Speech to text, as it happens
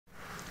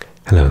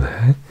Hello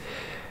there,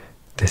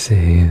 this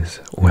is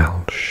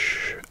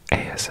Welsh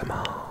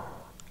ASMR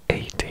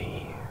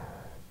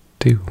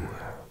 82.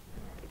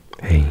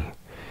 Hey,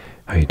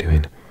 how you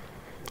doing?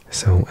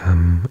 So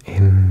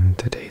in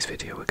today's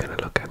video we're going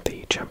to look at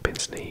the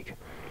Champions League,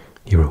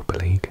 Europa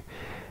League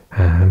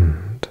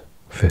and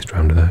first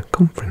round of the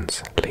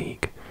Conference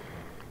League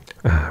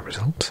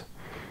results,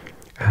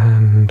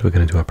 and we're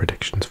going to do our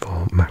predictions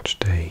for match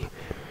day,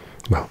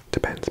 well,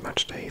 depends,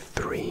 match day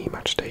 3,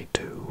 match day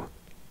 2,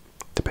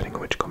 depending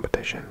on which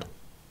competition.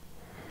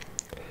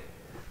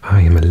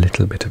 I am a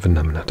little bit of a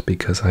numbnut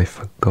because I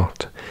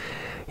forgot,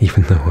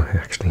 even though I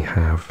actually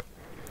have,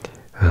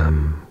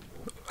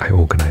 I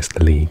organised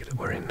the league that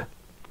we're in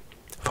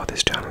for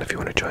this channel. If you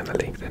want to join the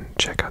league, then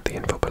check out the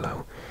info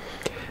below.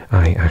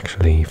 I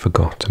actually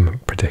forgot to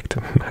predict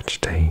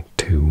match day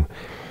 2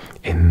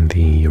 in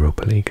the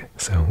Europa League,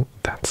 so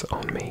that's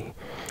on me.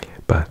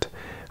 But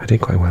I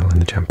did quite well in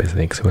the Champions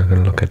League, so we're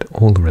going to look at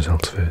all the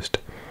results first,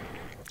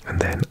 and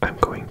then I'm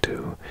going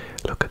to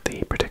look at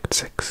the Predict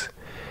 6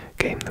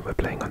 game that we're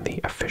playing on the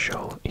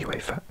official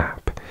UEFA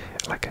app.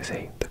 Like I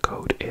say, the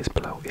code is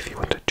below if you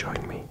want to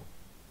join me.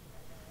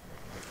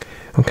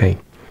 Okay,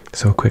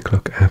 so a quick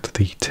look at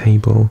the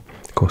table.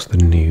 Of course, the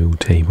new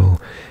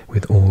table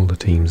with all the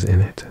teams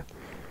in it.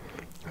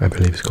 I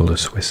believe it's called a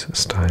Swiss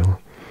style.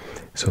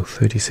 So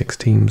 36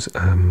 teams.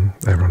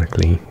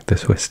 Ironically, the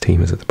Swiss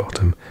team is at the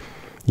bottom,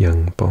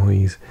 young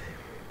boys,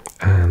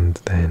 and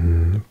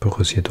then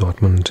Borussia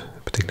Dortmund,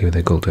 particularly with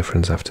their goal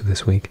difference after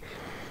this week,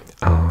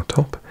 are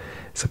top.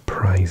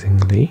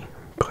 Surprisingly,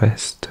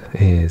 Brest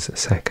is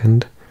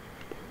second,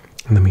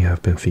 and then we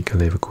have Benfica,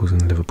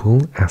 Leverkusen,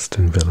 Liverpool,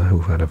 Aston Villa,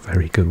 who've had a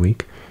very good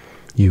week,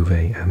 Juve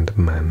and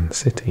Man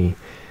City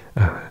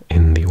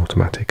in the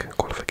automatic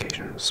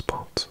qualification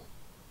spots.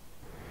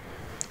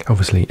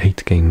 Obviously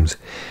 8 games,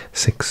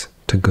 6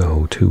 to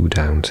go, 2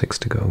 down, 6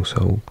 to go,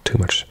 so too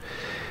much,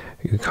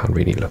 you can't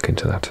really look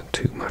into that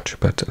too much,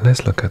 but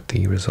let's look at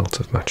the results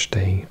of match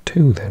day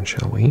 2 then,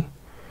 shall we?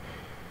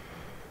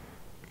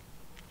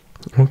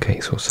 Okay,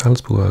 so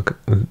Salzburg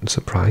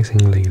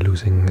surprisingly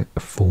losing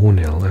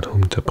 4-0 at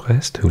home to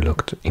Brest, who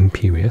looked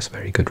imperious.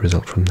 Very good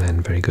result from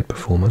them, very good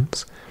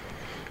performance.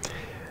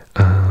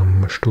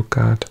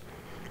 Stuttgart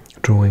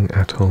drawing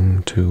at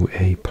home to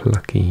a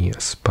plucky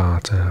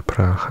Sparta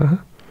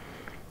Praha.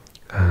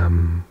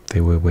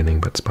 They were winning,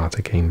 but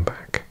Sparta came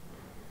back.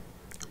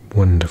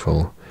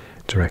 Wonderful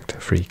direct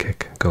free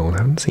kick goal. I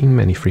haven't seen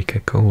many free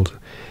kick goals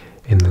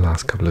in the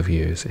last couple of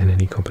years in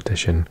any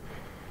competition.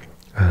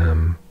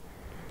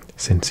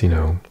 Since, you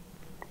know,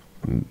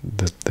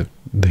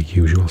 the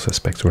usual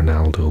suspects,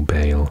 Ronaldo,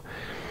 Bale,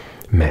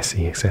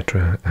 Messi,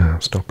 etc.,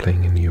 stopped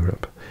playing in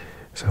Europe.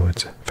 So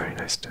it's very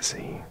nice to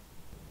see.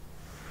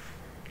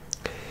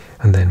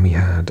 And then we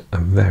had a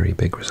very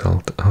big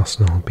result.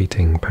 Arsenal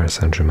beating Paris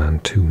Saint-Germain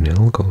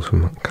 2-0. Goals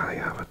from Kai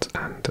Havertz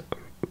and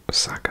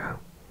Saka.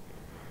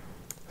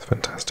 It's a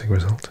fantastic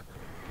result.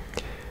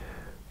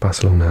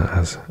 Barcelona,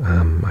 as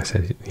I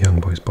said, young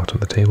boys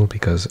bottom of the table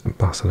because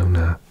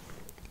Barcelona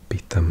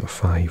beat them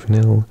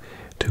 5-0.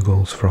 2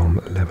 goals from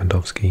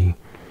Lewandowski.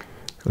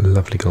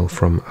 Lovely goal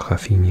from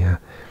Rafinha.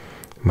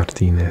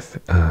 Martinez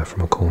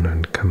from a corner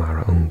and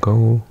Kamara on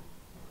goal.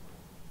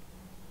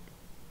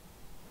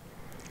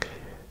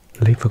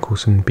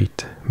 Leverkusen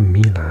beat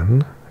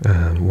Milan.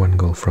 1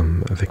 goal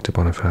from Victor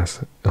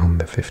Boniface on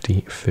the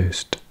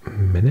 51st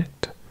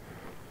minute.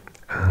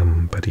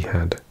 But he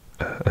had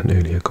an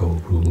earlier goal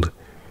ruled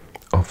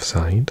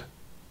offside.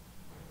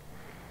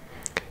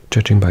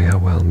 Judging by how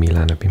well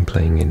Milan have been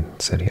playing in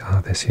Serie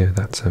A this year,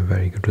 that's a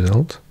very good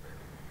result.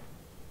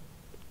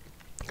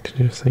 Did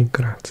you just say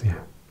grazie?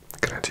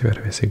 Grazie per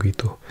aver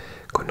seguito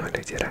con noi la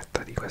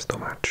diretta di questo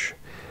match.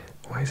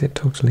 Why is it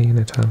totally in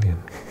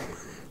Italian?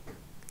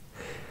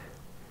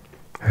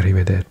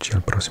 Arrivederci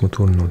al prossimo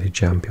turno di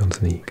Champions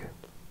League.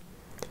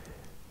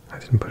 I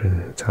didn't put it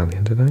in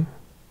Italian, did I?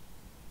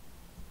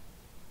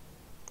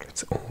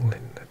 It's all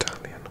in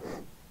Italian.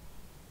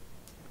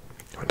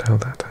 I wonder how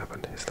that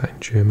happened. Is that in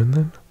German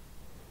then?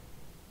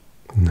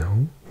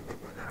 No?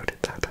 How did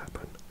that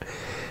happen?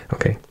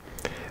 Okay,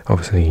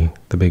 obviously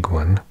the big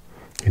one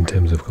in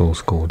terms of goals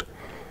scored.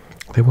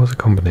 There was a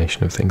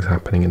combination of things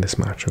happening in this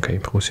match. Okay,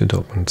 Borussia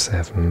Dortmund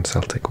 7,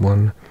 Celtic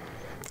 1,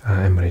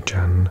 Emre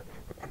Can,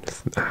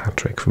 a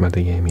hat-trick from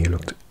Adeyemi, who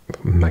looked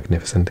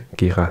magnificent,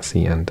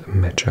 Girassi and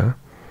Mecha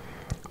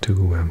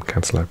to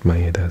cancel out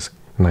Maeda's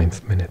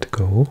 9th minute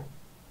goal.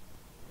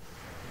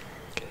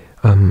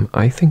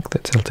 I think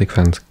that Celtic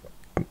fans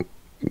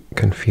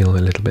can feel a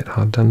little bit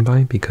hard done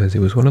by because it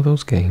was one of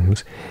those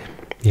games.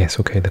 Yes,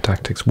 okay, the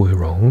tactics were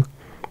wrong.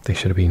 They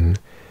should have been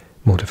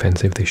more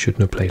defensive. They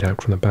shouldn't have played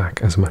out from the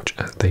back as much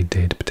as they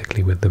did,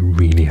 particularly with the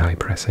really high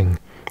pressing,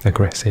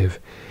 aggressive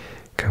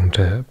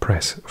counter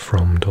press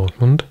from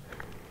Dortmund,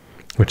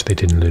 which they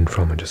didn't learn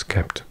from and just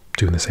kept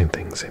doing the same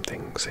thing,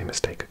 same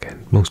mistake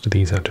again. Most of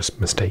these are just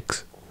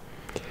mistakes.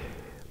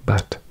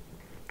 But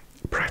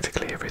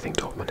practically everything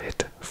Dortmund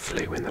hit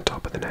flew in the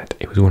top of the net.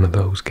 It was one of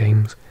those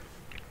games.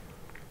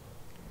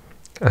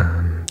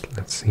 And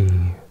let's see.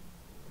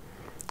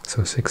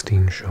 So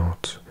 16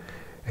 shots,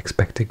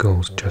 expected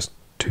goals just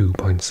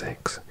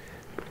 2.6,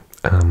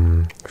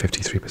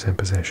 53%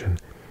 possession.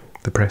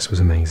 The press was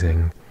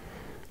amazing,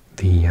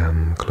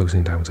 the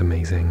closing down was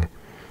amazing,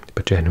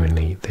 but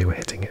genuinely they were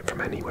hitting it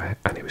from anywhere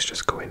and it was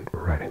just going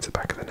right into the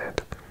back of the net.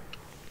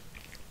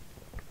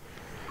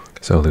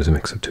 So there's a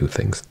mix of two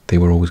things. They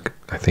were always,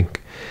 I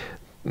think,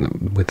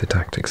 with the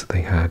tactics that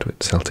they had,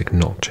 with Celtic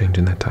not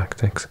changing their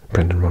tactics,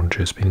 Brendan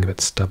Rodgers being a bit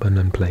stubborn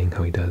and playing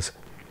how he does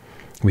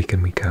week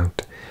in, week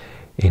out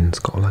in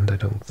Scotland, I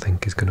don't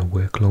think is going to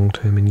work long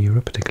term in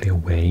Europe, particularly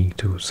away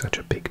to such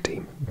a big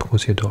team.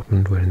 Borussia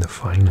Dortmund were in the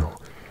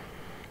final.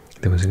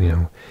 There was,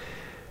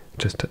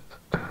 just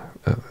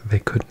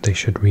they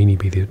should really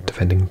be the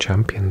defending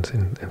champions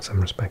in some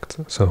respects.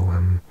 So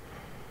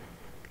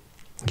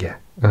yeah,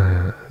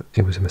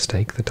 it was a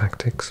mistake, the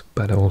tactics,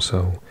 but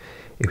also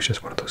it was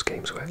just one of those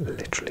games where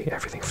literally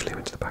everything flew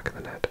into the back of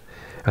the net.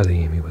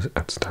 Adeyemi was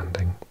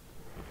outstanding.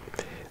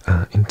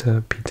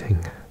 Inter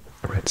beating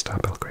Red Star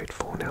Belgrade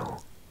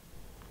 4-0.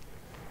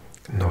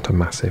 Not a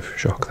massive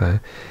shock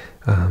there.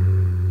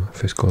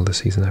 First goal of the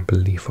season, I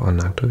believe, for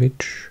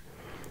Arnautovic.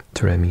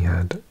 Taremi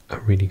had a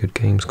really good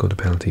game, scored a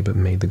penalty, but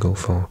made the goal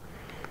for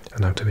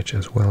Arnautovic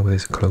as well with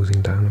his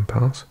closing down and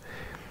pass.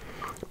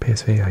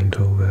 PSV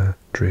Eindhoven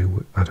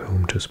drew at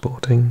home to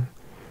Sporting.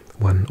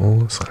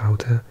 1-1,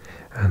 Schouten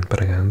and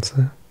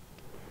Braganza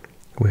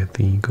with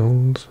the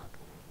goals.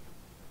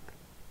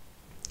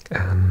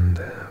 And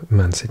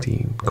Man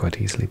City quite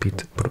easily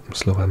beat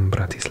Slovan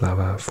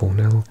Bratislava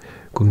 4-0.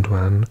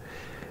 Gundogan,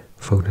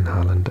 Foden,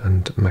 Haaland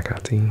and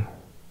McAtee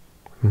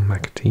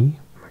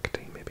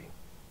maybe.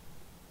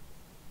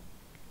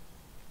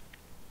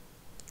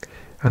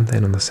 And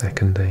then on the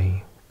second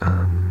day,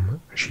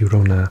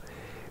 Girona,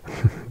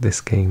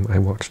 this game I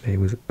watched, it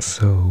was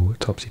so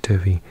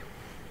topsy-turvy.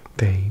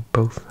 They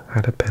both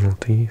had a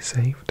penalty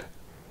saved.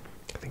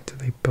 I think did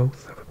they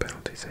both have a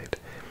penalty saved?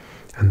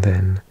 And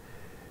then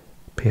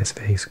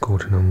PSV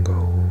scored an own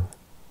goal.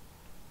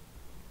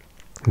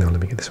 No, let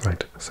me get this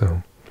right.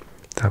 So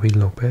David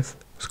Lopez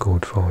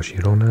scored for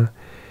Girona.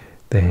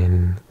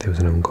 Then there was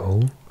an own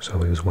goal,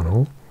 so it was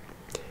 1-1.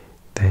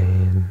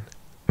 Then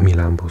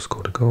Milambo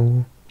scored a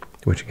goal,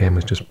 which again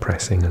was just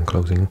pressing and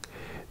closing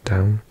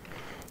down.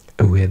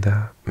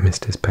 Ueda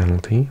missed his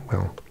penalty.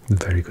 Well,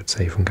 very good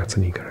save from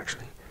Gazzaniga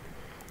actually.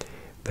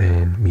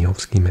 Then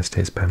Miovski missed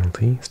his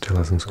penalty. Still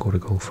hasn't scored a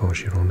goal for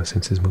Girona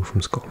since his move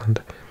from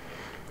Scotland.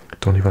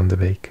 Donny van de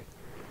Beek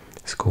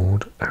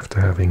scored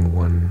after having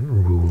one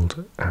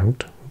ruled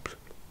out. Oops.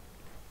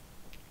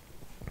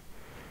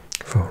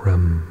 For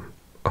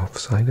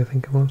offside, I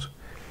think it was.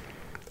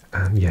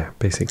 And yeah,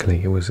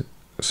 basically it was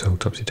so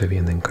topsy-turvy,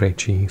 and then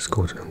Krejci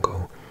scored an own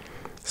goal.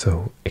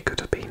 So it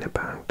could have been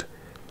about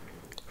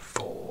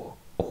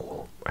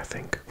 4-4, I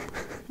think.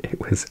 It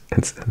was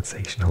a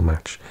sensational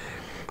match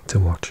to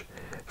watch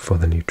for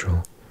the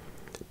neutral.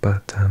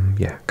 But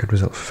yeah, good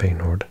result for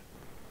Feyenoord.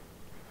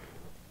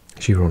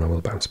 Girona will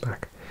bounce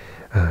back.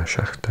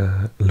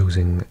 Shakhtar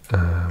losing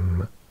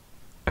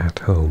at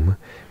home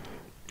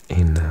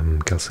in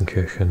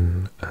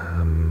Gelsenkirchen,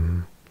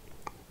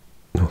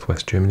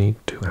 northwest Germany,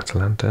 to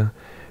Atalanta.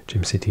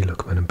 Jim City,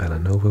 Lookman and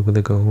Bellanova with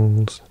the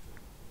goals.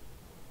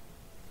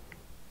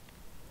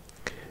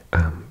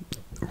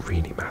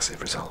 Really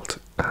massive result.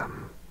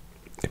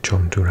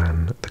 John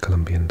Duran, the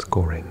Colombian,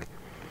 scoring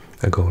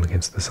a goal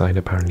against the side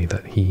apparently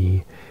that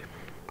he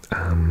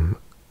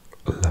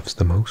loves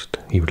the most,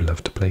 he would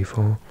love to play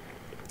for.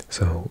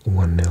 So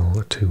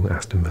 1-0 to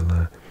Aston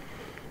Villa.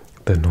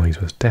 The noise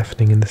was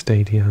deafening in the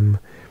stadium,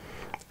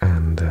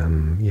 and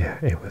yeah,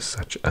 it was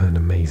such an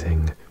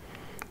amazing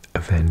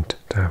event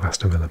to have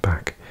Aston Villa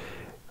back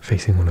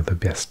facing one of the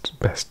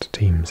best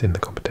teams in the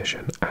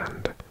competition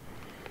and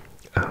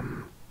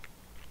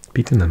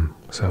beating them.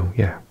 So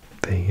yeah,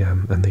 they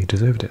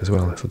deserved it as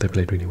well. I thought they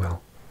played really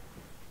well.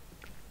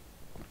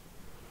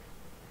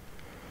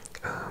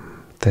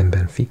 Then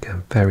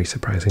Benfica very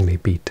surprisingly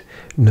beat.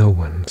 No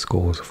one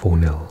scores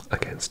 4-0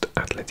 against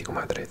Atletico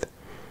Madrid.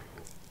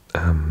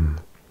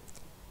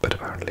 But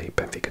apparently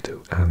Benfica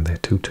do, and their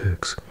two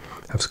Turks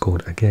have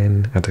scored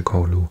again,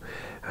 Atakoglu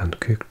and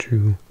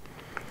Kökçü,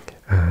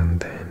 and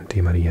then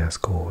Di Maria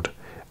scored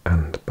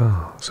and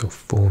Bar. So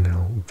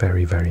 4-0,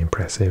 very, very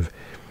impressive.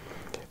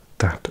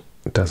 That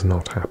does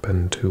not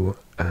happen to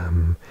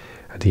a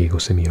Diego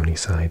Simeone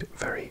side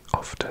very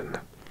often.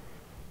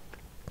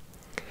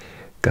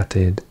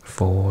 Gutted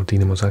for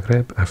Dinamo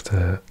Zagreb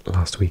after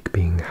last week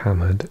being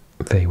hammered.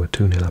 They were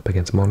 2-0 up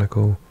against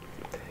Monaco.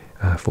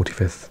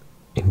 45th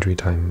injury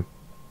time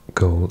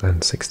goal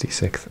and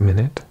 66th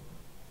minute.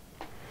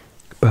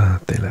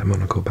 But they let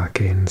Monaco back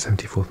in.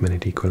 74th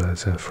minute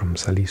equaliser from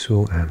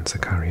Salisu and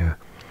Zakaria.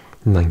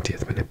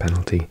 90th minute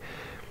penalty.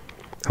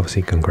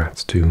 Obviously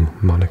congrats to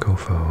Monaco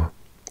for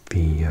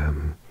the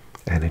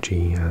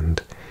energy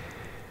and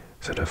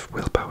sort of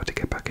willpower to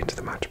get back into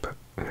the match, but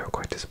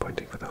quite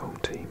disappointing for the home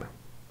team.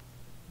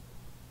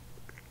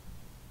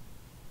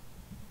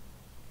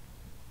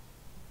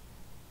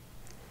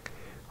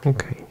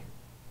 Okay.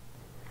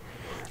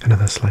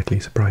 Another slightly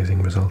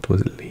surprising result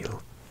was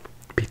Lille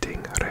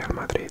beating Real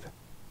Madrid.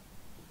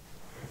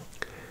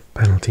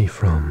 Penalty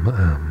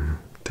from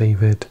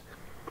David,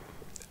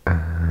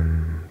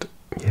 and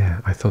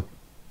yeah, I thought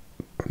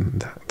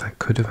that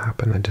could have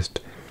happened.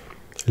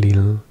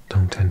 Lille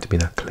don't tend to be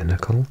that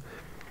clinical,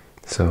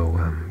 so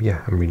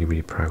yeah, I'm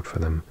really proud for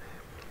them,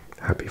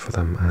 happy for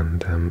them.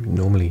 And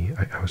normally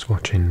I was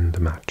watching the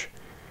match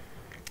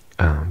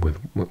with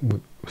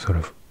sort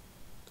of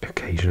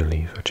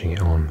occasionally switching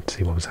it on to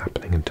see what was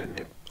happening and turning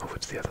it over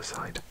to the other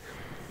side.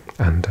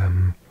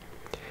 And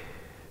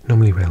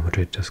normally Real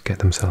Madrid just get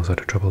themselves out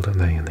of trouble, don't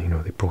they? And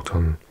they brought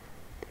on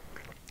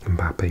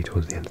Mbappe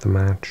towards the end of the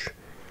match,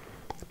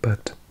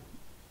 but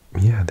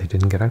yeah, they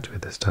didn't get out of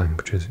it this time,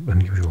 which is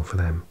unusual for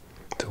them.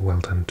 So well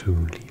done to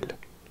Lille.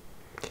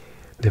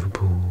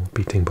 Liverpool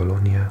beating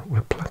Bologna.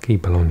 Well, plucky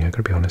Bologna, I've got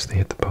to be honest, they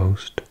hit the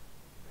post.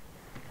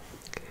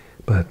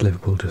 But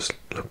Liverpool just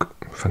look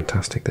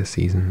fantastic this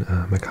season.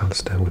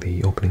 McAllister with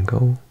the opening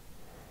goal.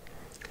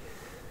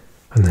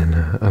 And then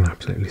an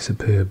absolutely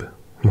superb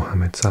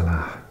Mohamed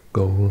Salah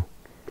goal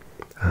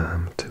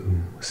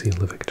to seal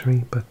the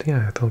victory. But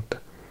yeah, I thought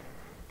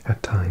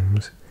at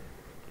times,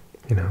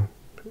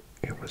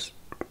 it was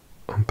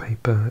on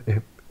paper,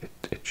 it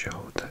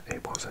showed that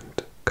it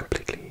wasn't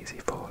completely easy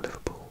for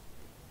Liverpool.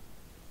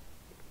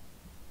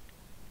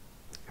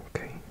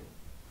 Okay,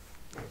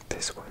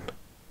 this one.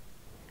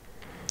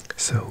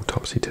 So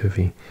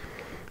topsy-turvy.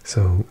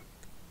 So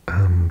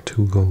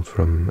 2 goals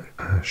from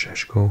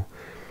Šeško,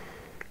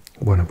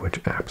 one of which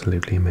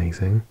absolutely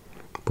amazing,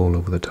 ball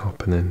over the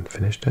top and then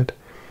finished it.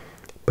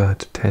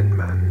 But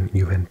 10-man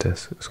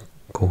Juventus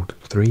scored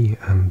 3,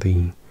 and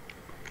the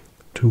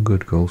 2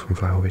 good goals from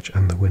Vlahovic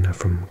and the winner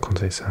from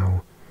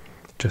Conceição,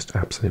 just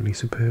absolutely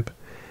superb.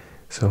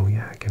 So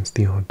yeah, against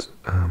the odds,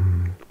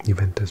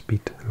 Juventus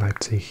beat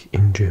Leipzig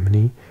in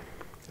Germany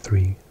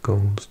 3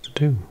 goals to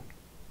 2.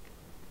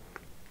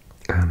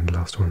 And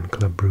last one,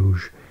 Club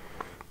Brugge,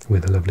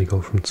 with a lovely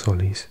goal from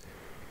Solis,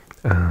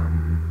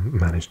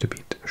 managed to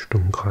beat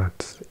Sturm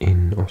Graz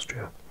in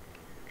Austria.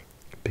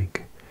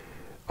 Big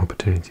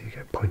opportunity to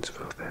get points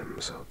for them,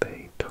 so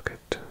they took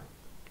it.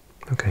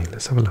 Okay,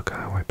 let's have a look at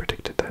how I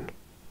predicted then.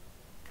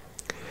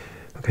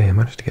 Okay, I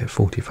managed to get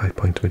 45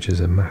 points, which is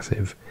a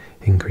massive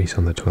increase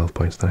on the 12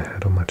 points that I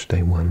had on match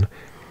day 1.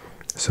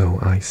 So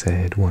I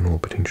said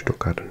 1-1 between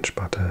Stuttgart and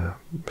Sparta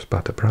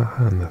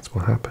Praha, and that's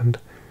what happened.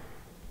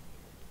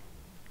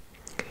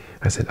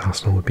 I said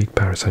Arsenal would beat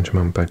Paris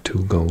Saint-Germain by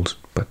 2 goals,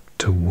 but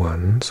to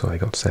 1, so I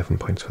got 7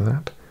 points for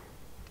that.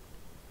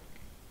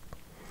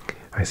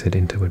 I said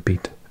Inter would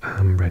beat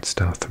Red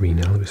Star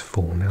 3-0, it was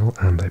 4-0,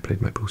 and I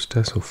played my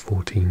booster, so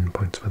 14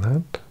 points for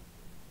that.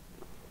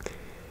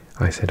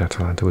 I said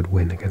Atalanta would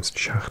win against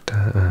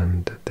Shakhtar,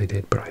 and they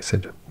did, but I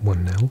said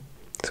 1-0,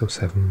 so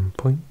 7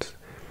 points.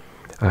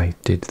 I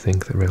did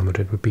think that Real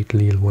Madrid would beat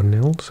Lille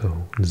 1-0,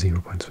 so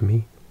 0 points for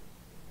me.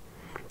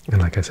 And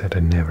like I said,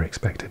 I never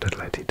expected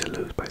Atleti to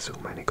lose by so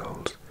many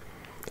goals.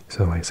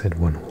 So I said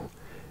 1-1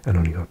 and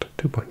only got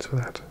 2 points for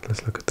that.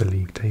 Let's look at the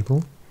league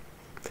table.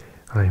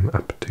 I'm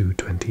up to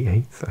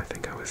 28th. I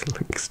think I was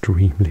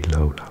extremely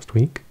low last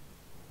week.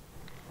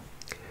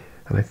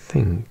 And I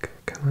think,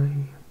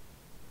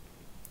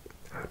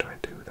 how do I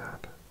do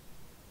that?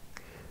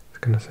 I was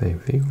going to say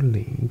view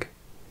league.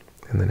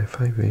 And then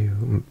if I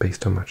view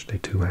based on match day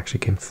 2, I actually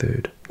came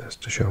 3rd. That's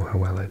to show how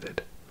well I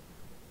did.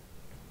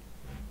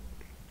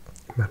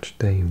 Match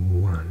day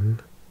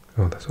 1,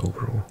 oh that's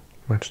overall.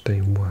 Match day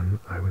 1,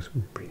 I was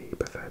really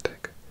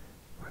pathetic.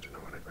 I don't know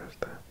what I pressed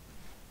there.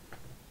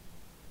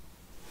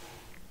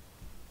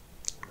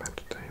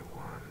 Match day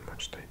 1,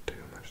 match day 2,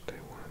 match day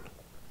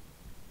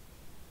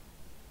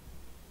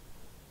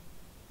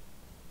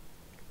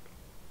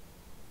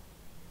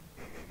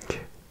 1.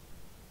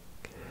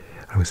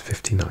 I was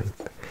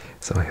 59th,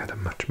 so I had a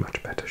much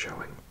better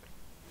showing.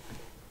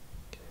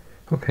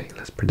 Okay,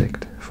 let's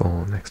predict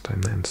for next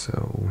time then.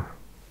 So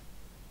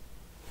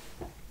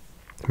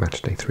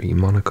match day 3,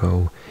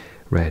 Monaco,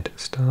 Red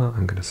Star.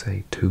 I'm going to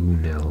say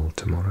 2-0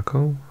 to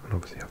Monaco, and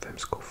obviously have them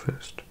score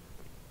first.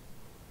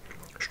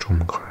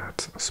 Sturm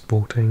Graz,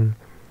 Sporting.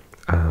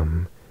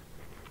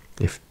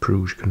 If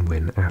Bruges can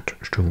win at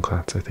Sturm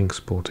Graz, I think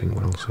Sporting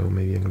will, so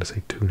maybe I'm going to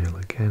say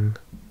 2-0 again.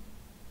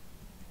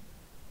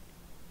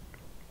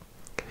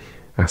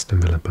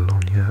 Aston Villa,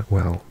 Bologna.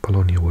 Well,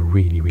 Bologna were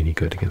really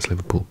good against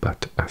Liverpool,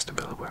 but Aston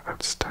Villa were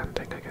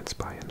outstanding against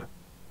Bayern.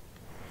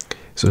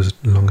 So as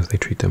long as they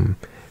treat them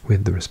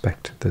with the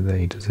respect that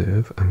they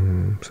deserve,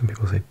 some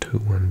people say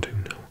 2-1, 2-0.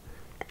 I'm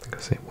going to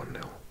say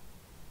 1-0.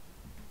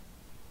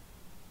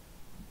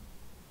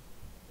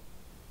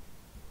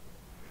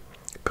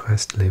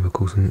 Brest,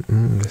 Leverkusen.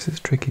 This is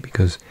tricky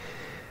because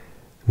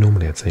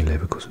normally I'd say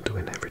Leverkusen to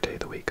win every day of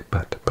the week,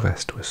 but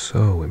Brest was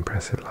so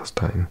impressive last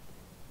time.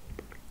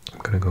 I'm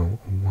going to go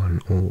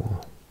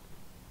 1-1.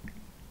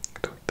 I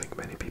don't think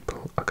many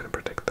people are going to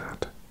predict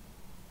that.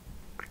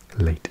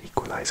 Late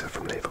equaliser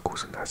from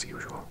Leverkusen as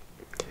usual.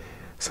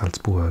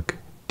 Salzburg,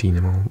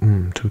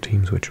 Dinamo, 2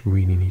 teams which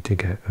really need to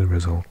get a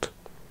result.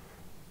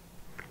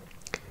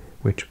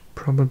 Which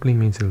probably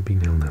means it'll be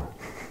 0-0.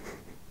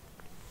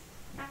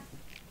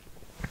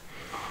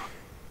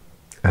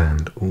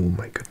 And, oh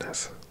my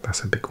goodness,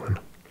 that's a big one.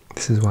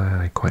 This is why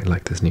I quite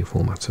like this new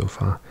format so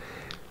far.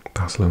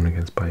 Barcelona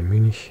against Bayern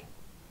Munich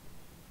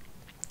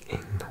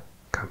in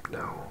Camp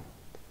Nou.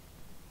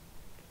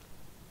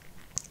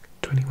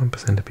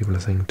 21% of people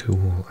are saying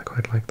 2-2. I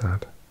quite like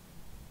that.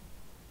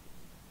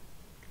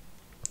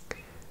 I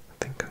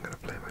think I'm going to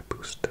play my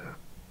booster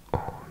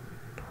on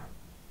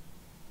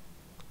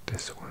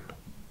this one.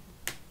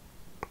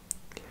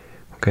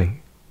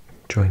 Okay,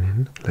 join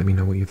in. Let me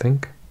know what you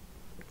think.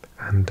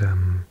 And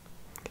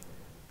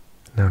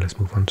now let's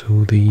move on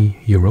to the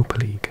Europa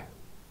League.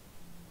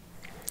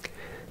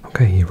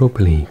 Okay,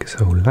 Europa League.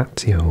 So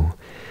Lazio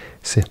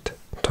sit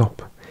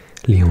top,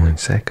 Lyon in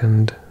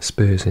second,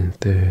 Spurs in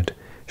third,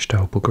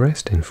 Steaua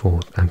Bucharest in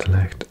fourth,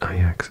 Anderlecht,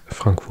 Ajax,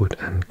 Frankfurt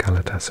and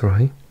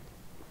Galatasaray.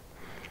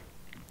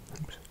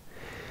 Oops.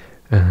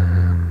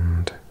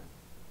 And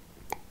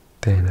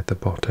then at the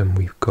bottom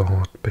we've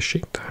got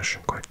Besiktas,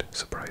 quite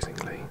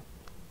surprisingly.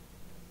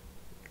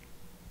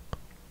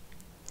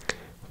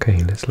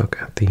 Okay, let's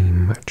look at the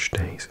match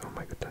days. Oh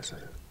my goodness.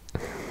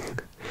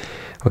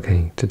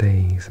 Okay,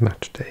 today's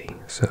match day.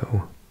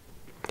 So,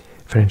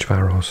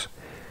 Ferencváros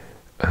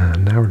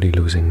narrowly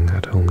losing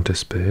at home to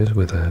Spurs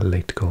with a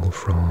late goal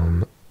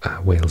from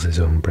Wales's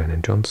own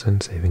Brennan Johnson,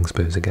 saving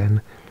Spurs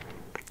again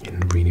in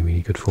really,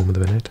 really good form at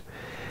the minute.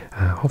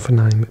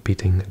 Hoffenheim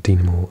beating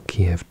Dinamo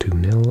Kiev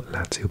 2-0,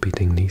 Lazio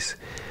beating Nice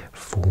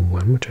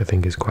 4-1, which I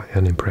think is quite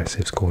an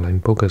impressive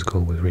scoreline. Boga's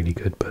goal was really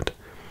good, but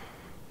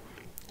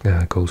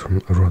goals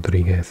from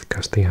Rodriguez,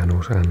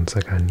 Castellanos and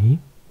Zagani.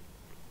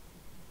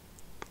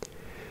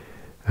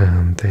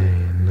 And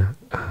then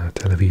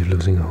Tel Aviv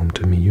losing at home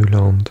to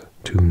Midtjylland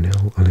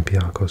 2-0,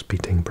 Olympiacos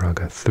beating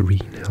Braga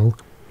 3-0.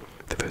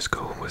 The first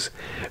goal was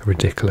a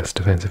ridiculous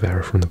defensive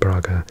error from the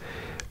Braga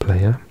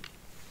player.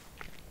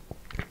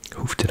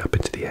 Hoofed it up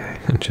into the air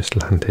and just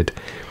landed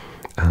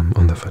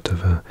on the foot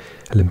of a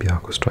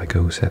Olympiacos striker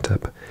who set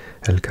up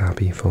El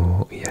Gabi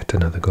for yet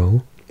another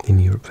goal in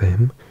Europe for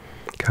him.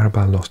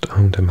 Carabao lost at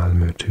home to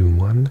Malmö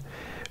 2-1.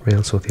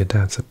 Real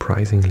Sociedad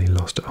surprisingly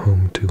lost at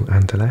home to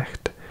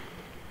Anderlecht.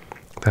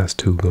 That's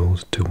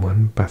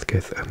 2-1.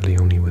 Bathketh and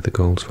Leone with the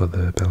goals for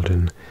the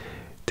Belgian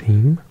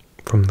team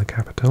from the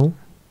capital.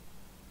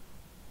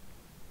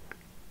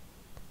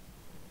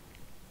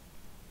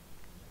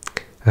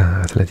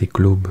 Athletic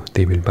Club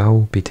de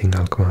Bilbao beating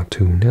Alkmaar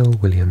 2-0.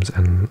 Williams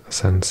and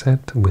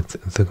Sunset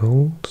with the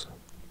goals.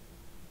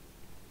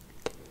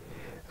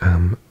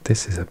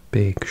 This is a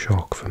big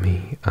shock for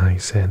me. I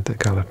said that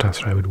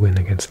Galatasaray would win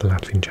against the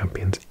Latvian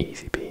champions,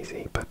 easy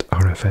peasy, but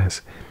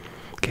RFS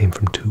came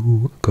from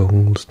 2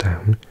 goals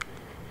down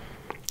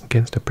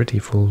against a pretty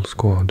full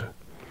squad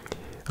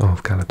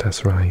of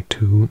Galatasaray,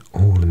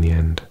 2-2 in the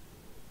end.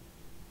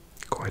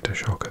 Quite a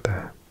shocker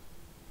there.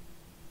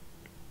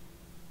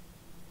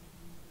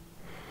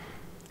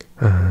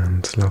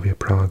 And Slavia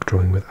Prague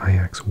drawing with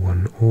Ajax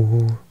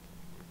 1-1.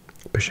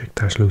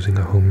 Besiktas losing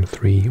at home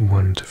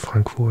 3-1 to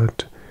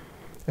Frankfurt.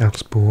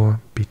 Elfsborg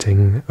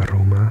beating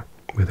Roma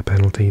with a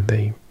penalty.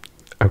 They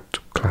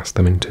outclassed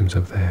them in terms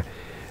of their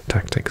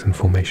tactics and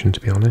formation, to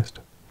be honest.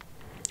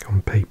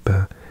 On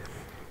paper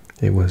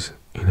it was,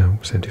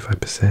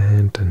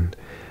 75% and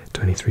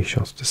 23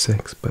 shots to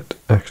 6, but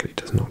actually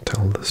does not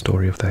tell the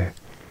story of their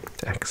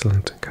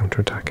excellent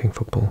counter-attacking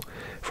football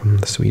from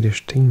the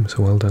Swedish team,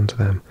 so well done to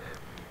them.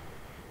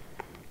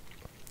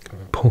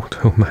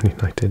 Porto Man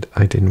United,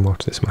 I didn't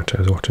watch this match, I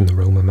was watching the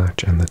Roma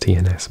match and the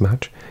TNS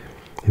match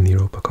in the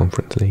Europa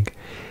Conference League,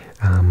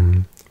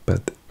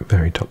 but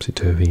very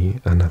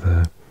topsy-turvy.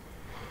 Another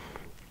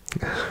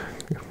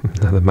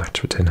match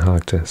for Ten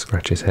Hag to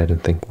scratch his head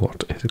and think,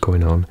 what is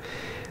going on?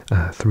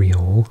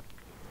 3-3,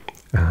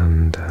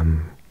 and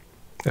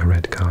a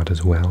red card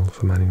as well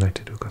for Man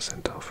United, who got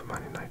sent off for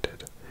Man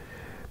United.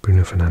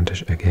 Bruno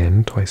Fernandes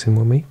again, twice in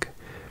 1 week,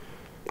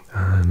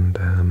 and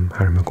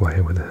Harry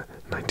Maguire with a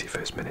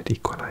 91st minute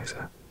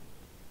equaliser.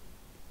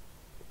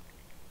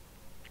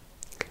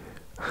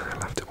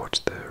 I'll have to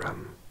watch the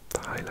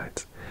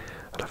highlights.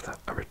 I love that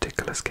a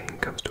ridiculous game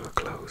comes to a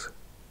close.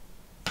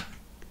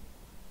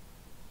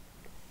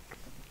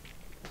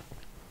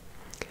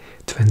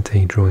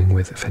 Twente drawing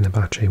with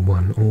Fenerbahce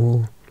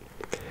 1-1.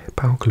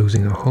 PAOK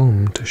losing at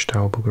home to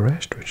Steaua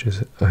Bucharest, which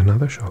is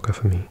another shocker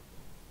for me.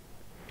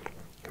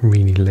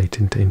 Really late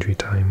into injury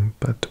time,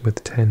 but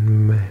with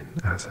 10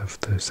 men as of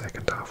the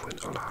second half when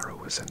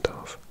Olaro was sent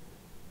off.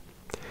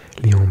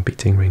 Lyon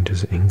beating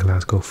Rangers in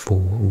Glasgow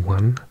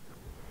 4-1.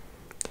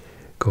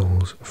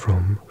 Goals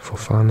from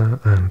Fofana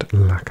and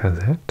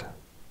Lacazette.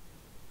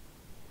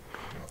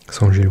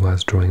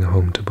 Saint-Gilloise drawing at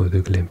home to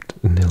Bodo Glimt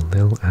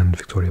 0-0, and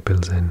Victoria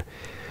Pilsen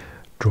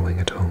drawing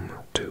at home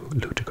to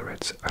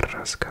Ludogorets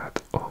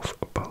Raskat of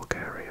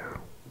Bulgaria.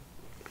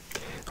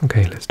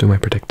 Okay, let's do my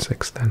Predict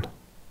 6 then.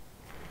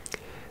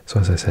 So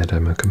as I said,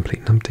 I'm a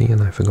complete numpty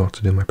and I forgot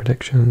to do my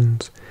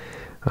predictions.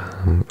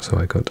 So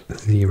I got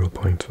 0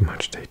 points for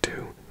match day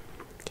 2.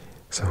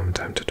 So I'm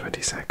down to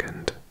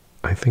 22nd.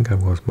 I think I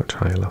was much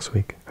higher last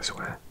week, I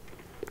swear.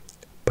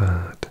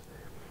 but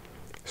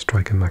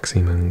striker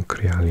Maxim and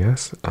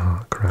Corralias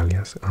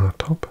are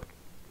top.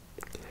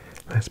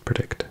 Let's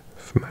predict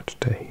for match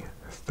day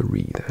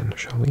 3 then,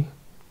 shall we?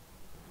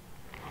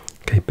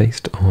 Okay,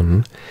 based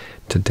on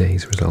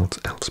today's results,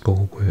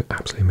 Elfsborg were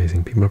absolutely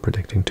amazing. People are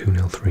predicting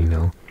 2-0,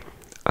 3-0.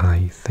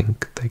 I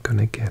think they're going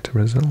to get a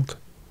result.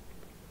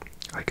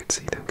 I could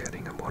see them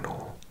getting a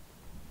 1-1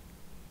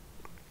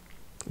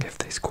 if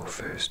they score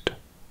first.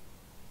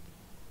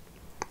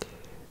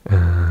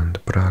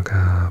 And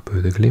Braga,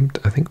 Bode Glimt.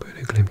 I think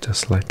Bode Glimt are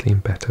slightly in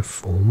better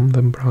form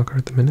than Braga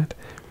at the minute.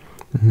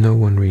 No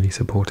one really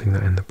supporting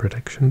that in the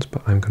predictions,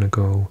 but I'm going to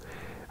go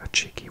a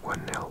cheeky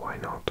 1-0, why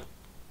not?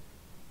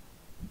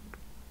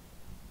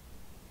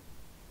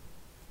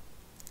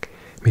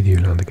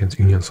 Midtjylland against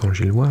Union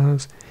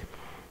Saint-Gilloise.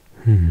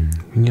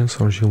 Union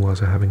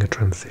Saint-Gilloise are having a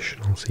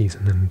transitional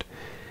season, and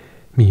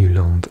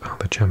Midtjylland are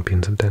the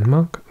champions of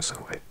Denmark,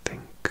 so I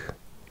think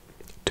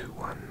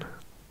 2-1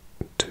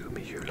 to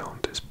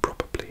Midtjylland is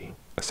probably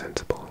a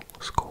sensible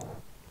score.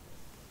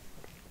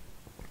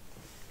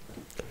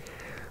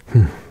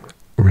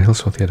 Real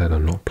Sociedad are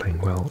not playing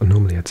well.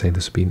 Normally I'd say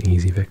this would be an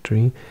easy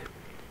victory.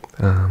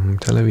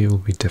 Tel Aviv will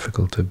be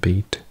difficult to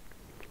beat,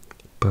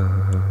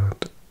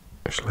 but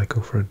shall I go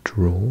for a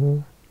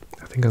draw?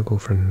 I think I'll go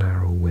for a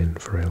narrow win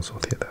for Real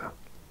Sociedad.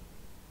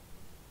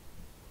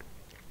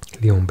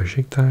 Lyon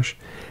Besiktas.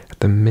 At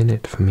the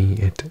minute for me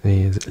it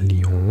is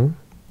Lyon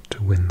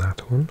to win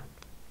that one.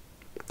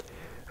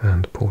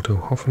 And Porto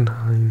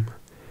Hoffenheim.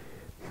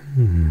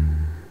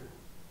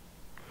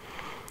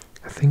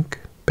 I think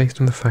based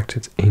on the fact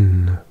it's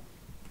in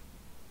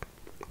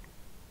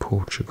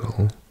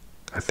Portugal,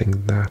 I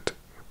think that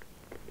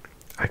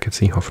I could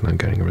see Hoffenheim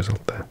getting a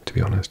result there, to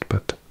be honest,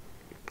 but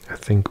I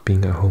think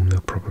being at home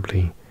they'll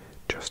probably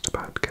just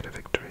about get a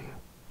victory.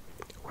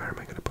 Where am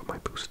I going to put my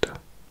booster?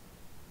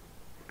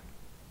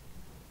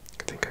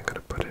 I think I'm going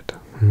to put it.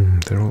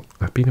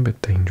 I've been a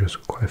bit dangerous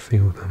with quite a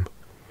few of them.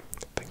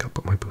 I think I'll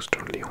put my booster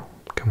on Lyon.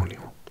 Come on,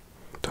 Lyon.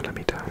 Don't let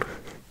me down.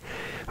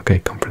 Okay,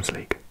 Conference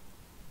League.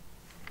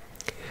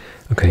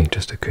 Okay,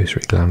 just a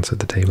cursory glance at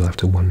the table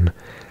after one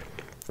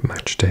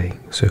match day.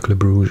 Cercle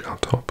Bruges are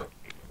top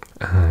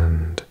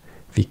and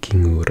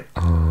Vikingur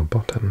are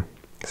bottom.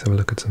 Let's have a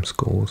look at some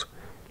scores.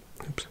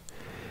 Oops.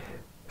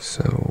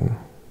 So,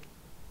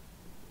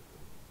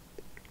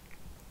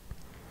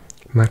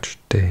 match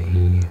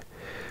day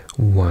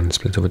 1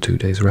 split over 2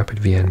 days. Rapid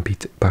Vienna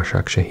beat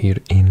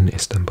Başakşehir in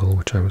Istanbul,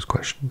 which I was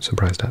quite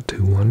surprised at,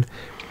 2-1.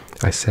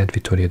 I said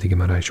Vitória de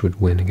Guimarães would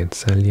win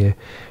against Celje.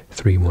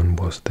 3-1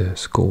 was the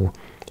score.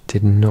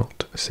 Did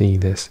not see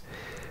this.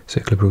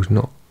 Cercle Bruges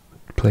not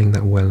playing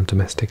that well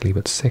domestically,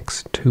 but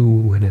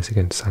 6-2 winners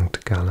against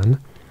St. Gallen.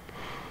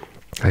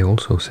 I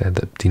also said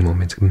that Dinamo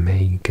Minsk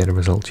may get a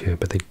result here,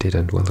 but they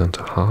didn't. Well done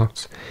to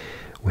Hearts,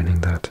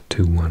 winning that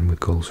 2-1 with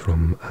goals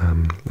from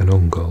an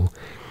own goal.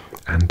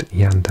 And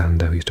Jan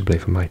Danda, who used to play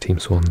for my team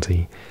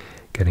Swansea,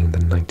 getting the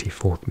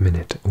 94th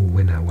minute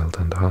winner. Well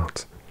done to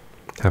Hearts.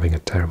 Having a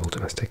terrible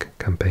domestic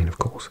campaign, of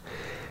course.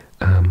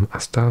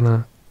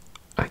 Astana,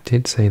 I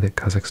did say that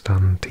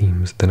Kazakhstan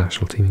teams, the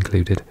national team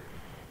included,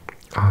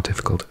 are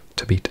difficult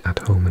to beat at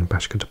home, and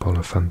Bashka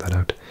Topolov found that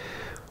out.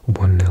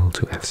 1-0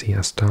 to FC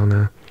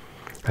Astana.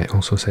 I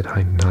also said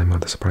Heidenheim are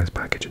the surprise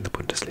package in the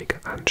Bundesliga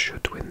and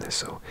should win this,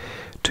 so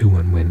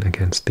 2-1 win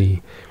against the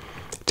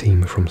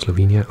team from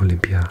Slovenia,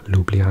 Olimpia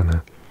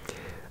Ljubljana.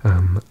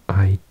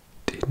 I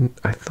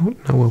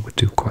thought Noah would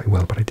do quite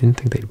well, but I didn't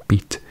think they'd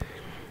beat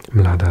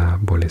Mlada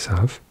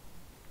Boleslav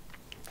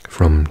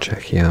from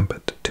Czechia,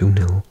 but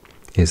 2-0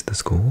 is the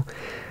score.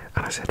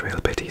 And I said Real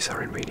Betis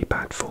are in really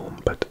bad form,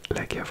 but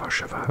Legia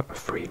Warszawa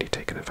have really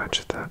taken advantage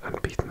of that and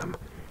beaten them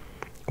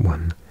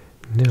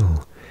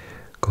 1-0.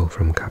 Goal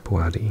from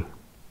Capuadi.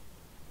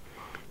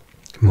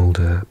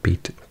 Mulder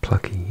beat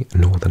plucky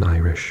Northern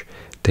Irish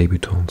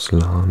debutants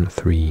Larne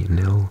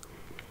 3-0.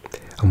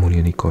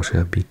 Omonia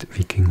Nicosia beat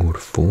Vikingur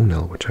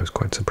 4-0, which I was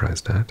quite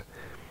surprised at.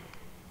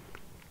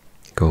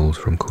 Goals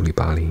from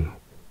Koulibaly,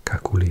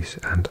 Kakulis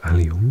and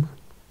Alium.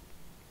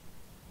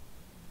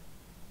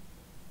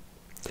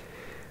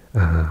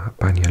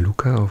 Banja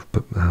Luka of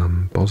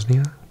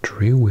Bosnia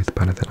drew with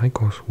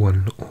Panathinaikos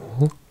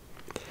 1-1.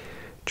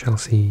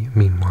 Chelsea,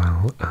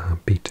 meanwhile,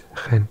 beat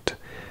Gent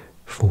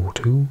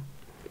 4-2.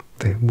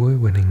 They were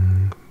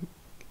winning,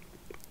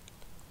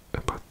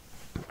 but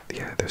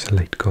yeah, there's a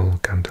late goal,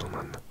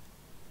 Gandelman.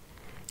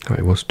 Oh,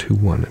 it was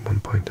 2-1 at one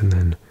point, and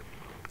then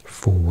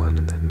 4-1,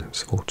 and then it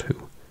was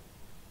 4-2.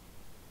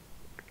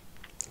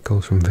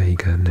 Goals from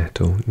Vega,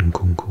 Neto,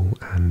 Nkunku,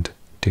 and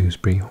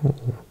Dewsbury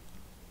Hall.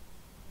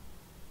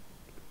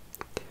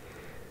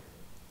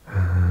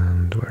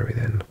 And where are we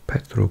then?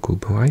 Petro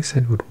Kubo, I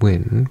said would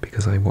win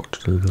because I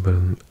watched a little bit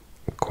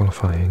of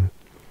qualifying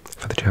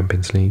for the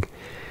Champions League.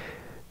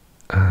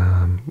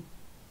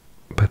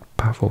 But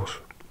Pafos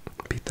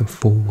beat them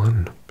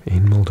 4-1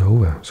 in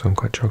Moldova, so I'm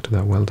quite shocked at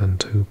that. Well done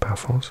to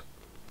Pafos.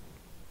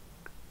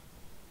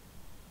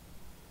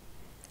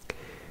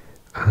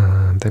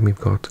 And then we've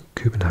got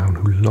Copenhagen,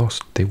 who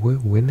lost. They were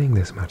winning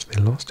this match,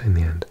 they lost in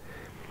the end.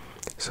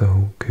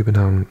 So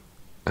Kubenhavn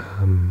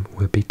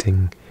were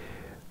beating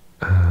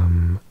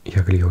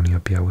Jagiellonia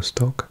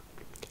Białystok,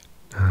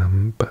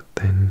 but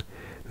then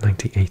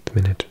 98th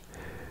minute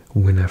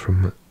winner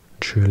from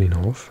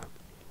Churlinov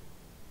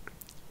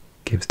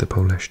gives the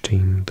Polish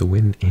team the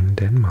win in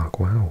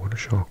Denmark. Wow, what a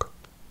shock.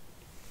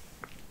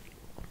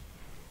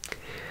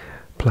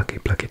 Plucky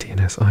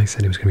TNS. I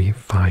said it was going to be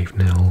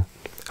 5-0.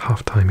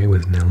 Half time it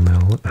was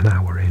 0-0. An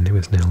hour in it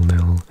was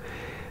 0-0.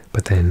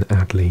 But then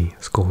Adley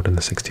scored in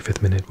the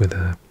 65th minute with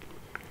a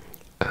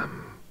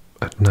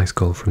nice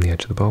goal from the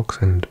edge of the box,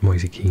 and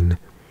Moise Keane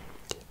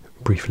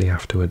briefly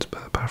afterwards.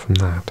 But apart from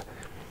that,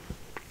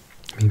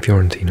 I mean,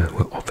 Fiorentina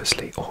were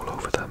obviously all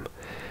over them.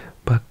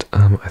 But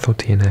I thought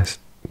TNS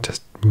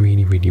just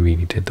really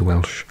did the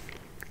Welsh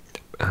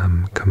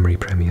Cymru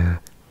Premier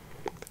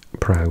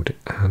proud,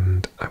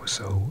 and I was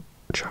so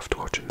chuffed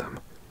watching them.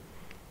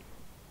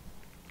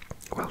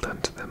 Well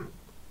done to them.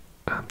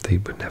 They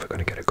were never going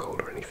to get a goal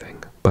or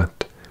anything,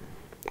 but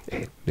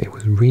it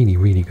was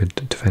really good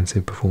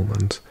defensive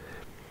performance.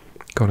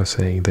 Gotta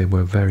say, they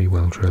were very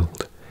well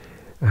drilled,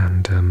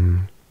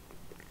 and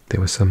there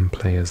were some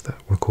players that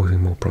were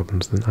causing more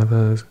problems than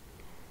others.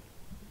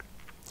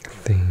 I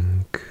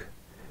think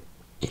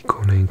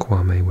Ikone and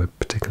Kwame were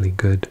particularly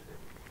good,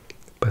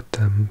 but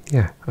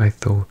yeah, I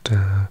thought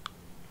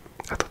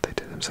they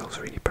did themselves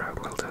really proud.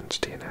 Well done to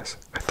TNS.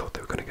 I thought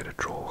they were going to get a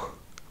draw.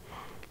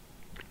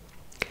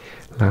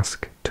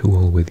 Lask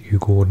 2-2 with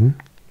Djurgården.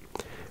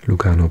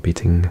 Lugano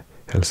beating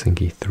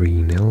Helsinki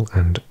 3-0,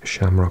 and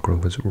Shamrock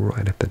Rovers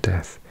right at the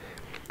death.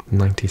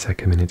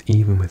 92nd minute,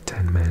 even with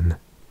 10 men.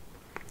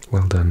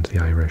 Well done to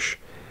the Irish,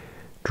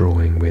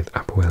 drawing with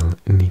Apoel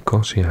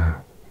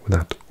Nicosia with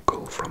that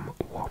goal from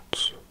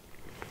Watts.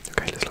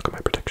 Okay, let's look at my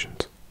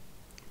predictions.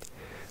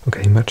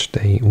 Okay, match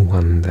day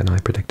 1, then I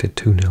predicted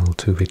 2-0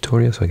 to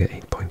Victoria, so I get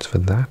 8 points for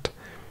that.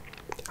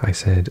 I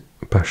said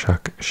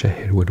Başak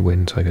Şehir would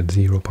win, so I got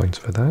 0 points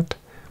for that.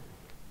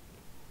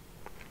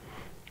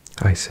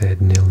 I said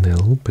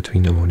 0-0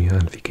 between Omonia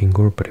and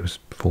Víkingur, but it was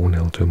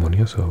 4-0 to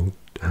Omonia, so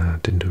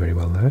didn't do very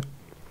well there.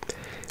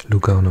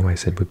 Lugano I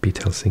said would beat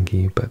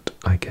Helsinki, but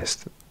I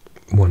guessed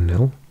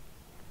 1-0.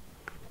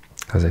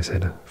 As I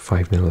said,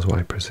 5-0 is what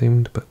I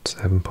presumed, but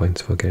 7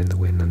 points for getting the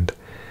win and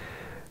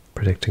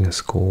predicting a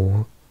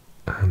score,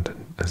 and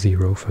a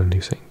 0 for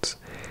New Saints.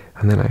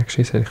 And then I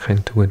actually said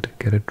Gent would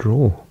get a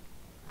draw,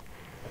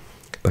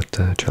 but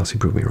Chelsea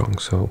proved me wrong.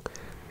 So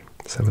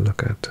let's have a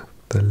look at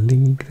the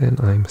league then.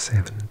 I'm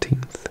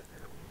 17th,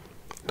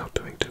 not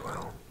doing too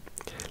well.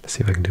 Let's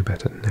see if I can do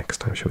better next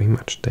time. Shall we?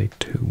 Match day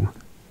 2.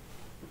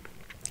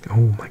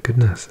 Oh my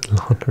goodness,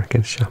 Lana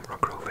against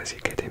Shamrock Rovers,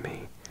 you're kidding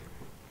me.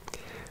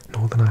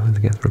 Northern Ireland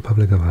against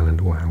Republic of Ireland,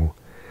 wow.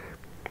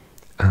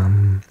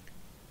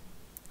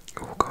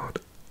 Oh god,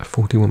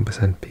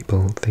 41%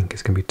 people think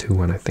it's going to be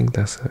 2-1. I think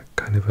that's a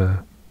kind of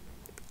a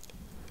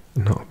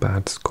not a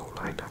bad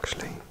scoreline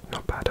actually,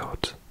 not bad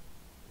odds.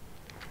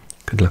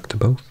 Good luck to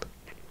both.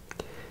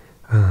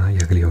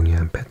 Jagiellonia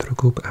and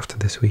Petrogub. After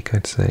this week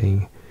I'd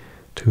say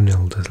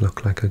 2-0 does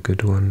look like a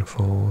good one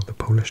for the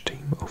Polish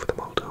team over the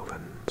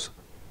Moldovans.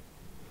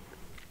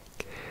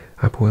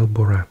 Apoel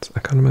Borat. I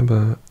can't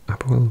remember.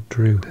 Apoel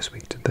drew this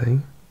week, did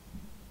they?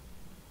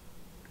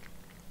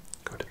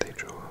 Or did they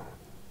draw?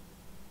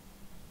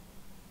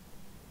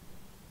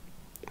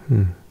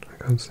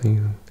 I can't see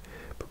them.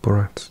 But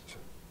Borat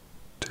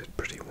did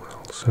pretty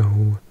well, so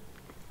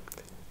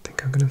I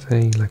think I'm going to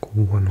say like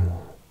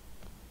 1-1.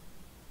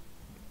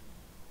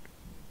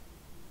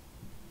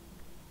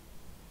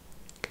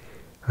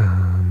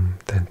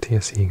 Then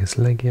TSC against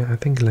Legia. I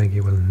think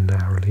Legia will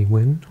narrowly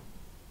win.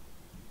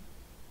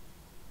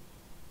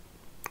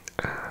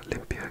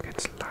 Olympia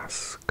against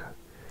Lask.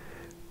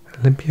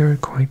 Olympia are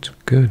quite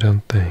good,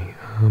 aren't they?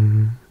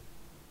 Am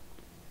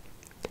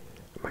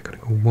I going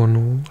to go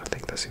 1-1? I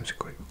think that seems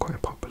quite a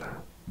popular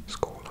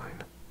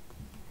scoreline.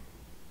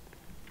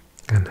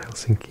 And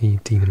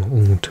Helsinki, Dinamo,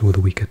 all 2 of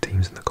the weaker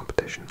teams in the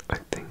competition, I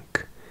think.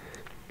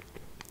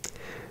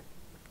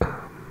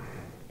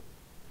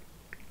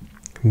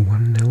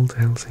 1-0 to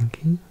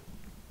Helsinki.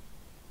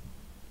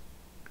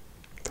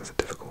 That's a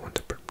difficult one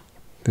to.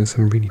 There's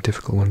some really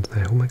difficult ones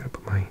there. Who am I going to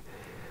put my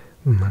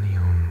money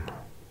on?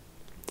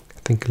 I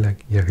think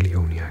like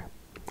Jagiellonia.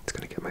 It's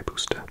going to get my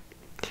booster.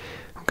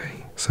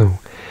 Okay, so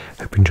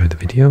I hope you enjoyed the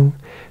video.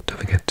 Don't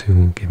forget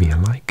to give me a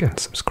like and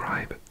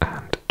subscribe,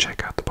 and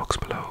check out the box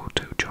below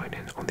to join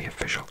in on the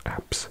official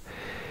apps.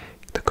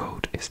 The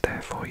code is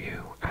there for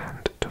you,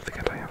 and don't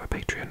forget I have a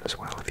Patreon as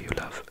well if you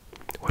love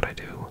what I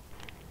do.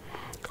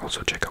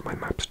 Also check out my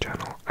maps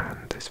channel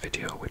and this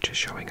video, which is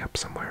showing up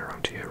somewhere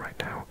around here right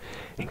now,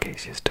 in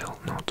case you're still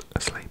not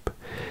asleep.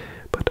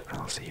 But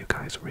I'll see you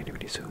guys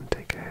really soon.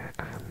 Take care,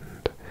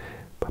 and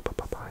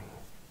bye.